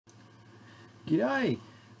G'day,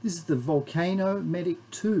 this is the Volcano Medic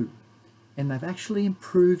 2 and they've actually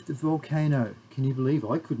improved the Volcano. Can you believe?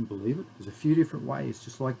 I couldn't believe it. There's a few different ways,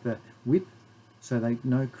 just like the whip, so they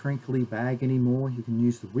no crinkly bag anymore. You can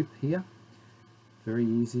use the whip here, very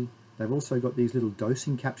easy. They've also got these little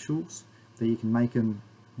dosing capsules that you can make them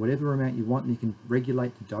whatever amount you want, and you can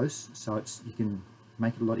regulate the dose, so you can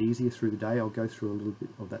make it a lot easier through the day. I'll go through a little bit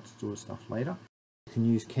of that sort of stuff later. You can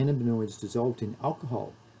use cannabinoids dissolved in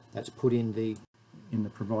alcohol that's put in the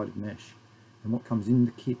provided mesh. And what comes in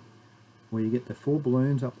the kit, where you get the 4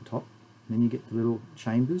 balloons up the top, and then you get the little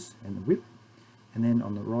chambers and the whip, and then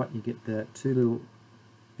on the right you get the 2 little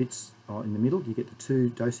bits in the middle. You get the 2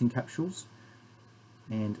 dosing capsules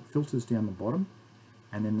and filters down the bottom,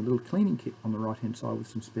 and then the little cleaning kit on the right hand side with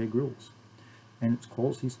some spare grills. And it's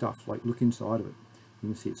quality stuff. Like, look inside of it, you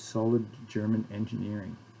can see it's solid German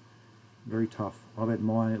engineering, very tough. I've had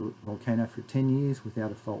my Volcano for 10 years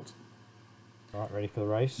without a fault. Right, ready for the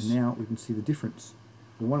race? And now we can see the difference.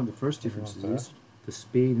 Well, one of the first differences is the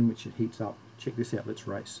speed in which it heats up. Check this out, let's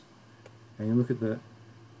race. And you look at the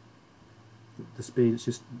speed, it's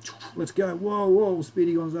just, let's go, whoa, whoa,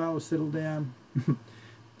 Speedy Gonzalez, settle down.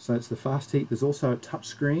 So it's the fast heat. There's also a touch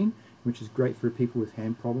screen, which is great for people with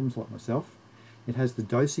hand problems like myself. It has the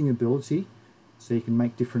dosing ability, so you can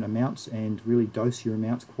make different amounts and really dose your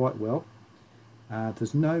amounts quite well.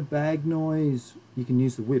 There's no bag noise. You can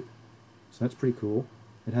use the whip, so that's pretty cool.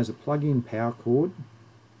 It has a plug-in power cord,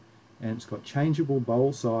 and it's got changeable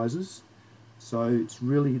bowl sizes, so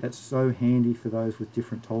that's so handy for those with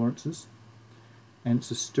different tolerances. And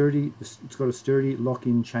it's got a sturdy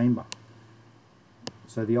lock-in chamber.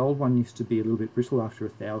 So the old one used to be a little bit brittle. After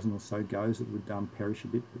 1,000 or so goes, it would perish a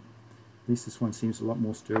bit, but at least this one seems a lot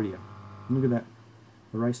more sturdier. And look at that,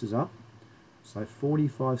 the race is up. So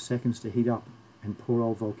 45 seconds to heat up, and poor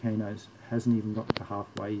old Volcano's hasn't even got to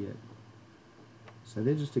halfway yet. So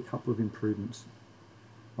they're just a couple of improvements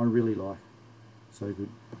I really like. So good.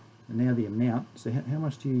 And now the amount. So how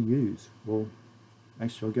much do you use? Well,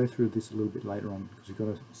 actually I'll go through this a little bit later on, because we've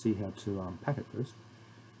got to see how to pack it first.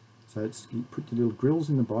 So you put the little grills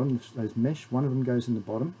in the bottom, those mesh, one of them goes in the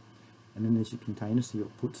bottom, and then there's your container, so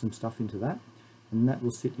you'll put some stuff into that, and that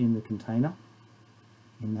will sit in the container,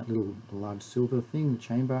 in that little large silver thing, the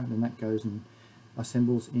chamber, and then that goes and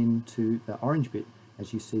assembles into the orange bit.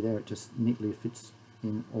 As you see there, it just neatly fits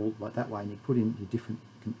in all like that way, and you put in your different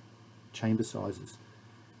chamber sizes,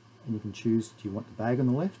 and you can choose, do you want the bag on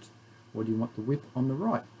the left, or do you want the whip on the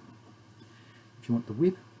right? If you want the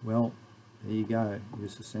whip, well, there you go. You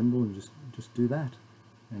just assemble and just do that,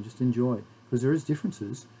 and just enjoy. Because there is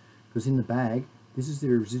differences, because in the bag, this is the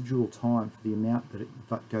residual time for the amount that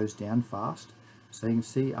it goes down fast. So you can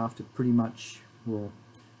see after pretty much, well,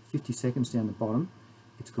 50 seconds down the bottom,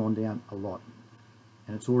 it's gone down a lot,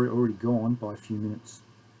 and it's already gone by a few minutes.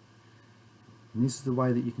 And this is the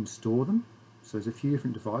way that you can store them. So there's a few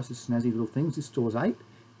different devices, snazzy little things. This stores 8,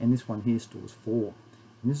 and this one here stores 4.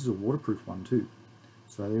 And this is a waterproof one too.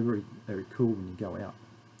 So they're very cool when you go out.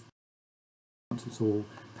 Once it's all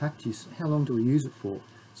packed, how long do we use it for?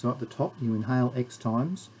 So at the top, you inhale X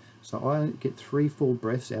times. So I get 3 full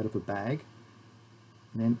breaths out of a bag,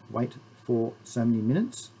 and then wait for so many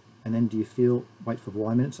minutes, and then wait for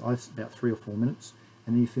Y minutes, about 3 or 4 minutes,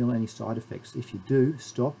 and then you feel any side effects. If you do,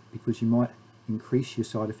 stop, because you might increase your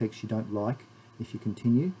side effects you don't like if you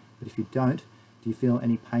continue. But if you don't, do you feel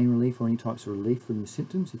any pain relief or any types of relief from your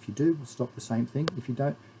symptoms? If you do, we'll stop the same thing. If you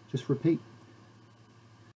don't, just repeat.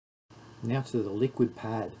 Now to the liquid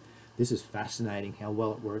pad. This is fascinating how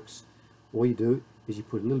well it works. All you do is you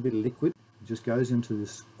put a little bit of liquid, it just goes into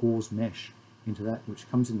this gauze mesh, into that, which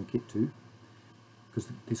comes in the kit too. Because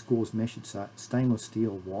this gauze mesh, it's a stainless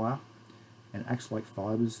steel wire, and it acts like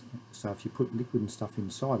fibers. So if you put liquid and stuff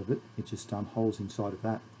inside of it, it just holds inside of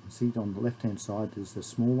that. See, on the left hand side there's the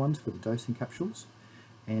small ones for the dosing capsules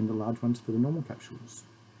and the large ones for the normal capsules.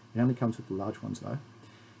 It only comes with the large ones though.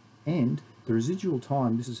 And the residual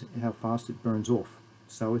time, this is how fast it burns off.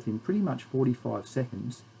 So within pretty much 45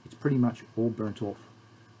 seconds it's pretty much all burnt off.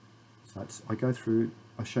 So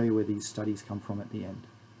I'll show you where these studies come from at the end.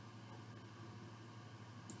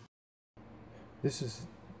 This is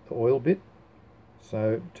the oil bit.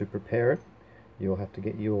 So to prepare it, you'll have to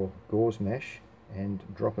get your gauze mesh and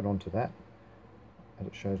drop it onto that, as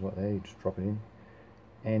it shows right there. You just drop it in,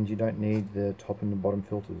 and you don't need the top and the bottom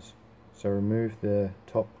filters, so remove the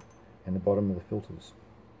top and the bottom of the filters.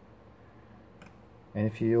 And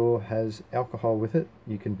if yours has alcohol with it,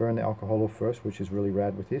 you can burn the alcohol off first, which is really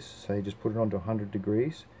rad with this. So you just put it onto 100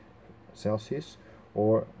 degrees Celsius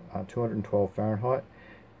or 212 Fahrenheit,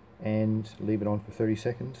 and leave it on for 30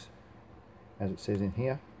 seconds, as it says in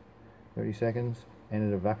here. 30 seconds,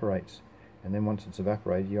 and it evaporates. And then once it's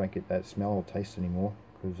evaporated, you won't get that smell or taste anymore,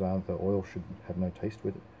 because the oil should have no taste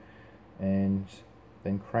with it. And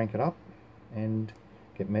then crank it up and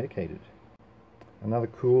get medicated. Another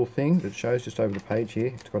cool thing that shows just over the page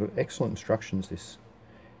here, it's got excellent instructions, this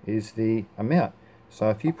is the amount. So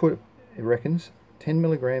if you put, it reckons, 10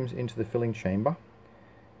 milligrams into the filling chamber,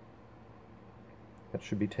 that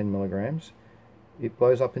should be 10 milligrams, it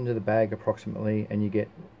blows up into the bag approximately, and you get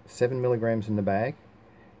 7 milligrams in the bag,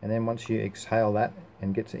 and then once you exhale that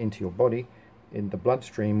and gets it into your body, in the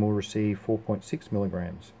bloodstream will receive 4.6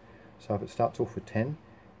 milligrams. So if it starts off with 10,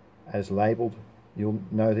 as labelled, you'll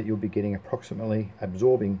know that you'll be getting approximately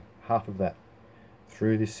absorbing half of that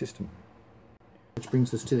through this system. Which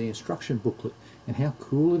brings us to the instruction booklet and how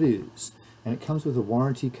cool it is. And it comes with a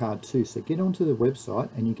warranty card too. So get onto the website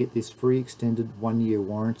and you get this free extended 1-year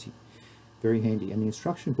warranty. Very handy. And the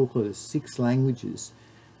instruction booklet is 6 languages.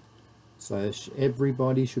 So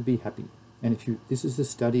everybody should be happy. And if you, this is the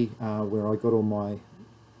study where I got all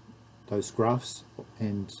those graphs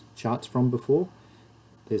and charts from before.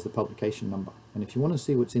 There's the publication number. And if you want to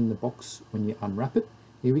see what's in the box when you unwrap it,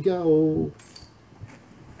 here we go. It's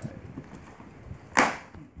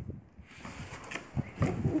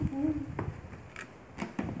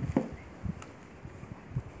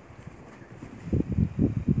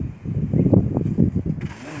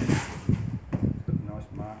got a nice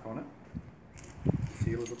mark on it.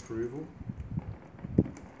 Seal of approval.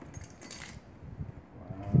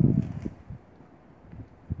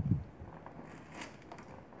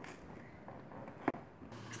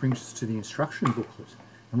 Brings us to the instruction booklet,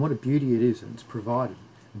 and what a beauty it is, and it's provided.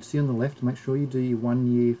 And see on the left, make sure you do your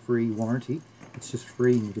 1-year free warranty. It's just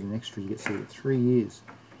free, and you get an extra. You get 3 years,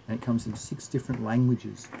 and it comes in 6 different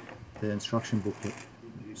languages. The instruction booklet,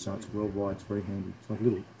 so it's worldwide. It's very handy. It's like a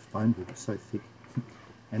little phone book. It's so thick.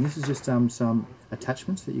 And this is just some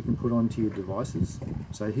attachments that you can put onto your devices.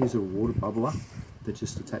 So here's a water bubbler that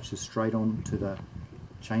just attaches straight on to the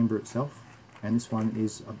chamber itself, and this one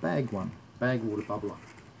is a bag water bubbler.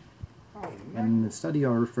 And the study I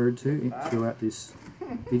referred to throughout this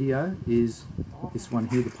video is this one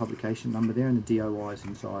here, the publication number there, and the DOIs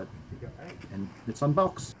inside. And it's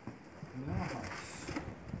unboxed. Nice.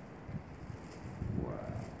 Wow.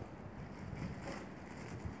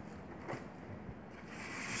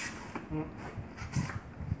 And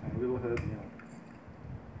a little herb milk.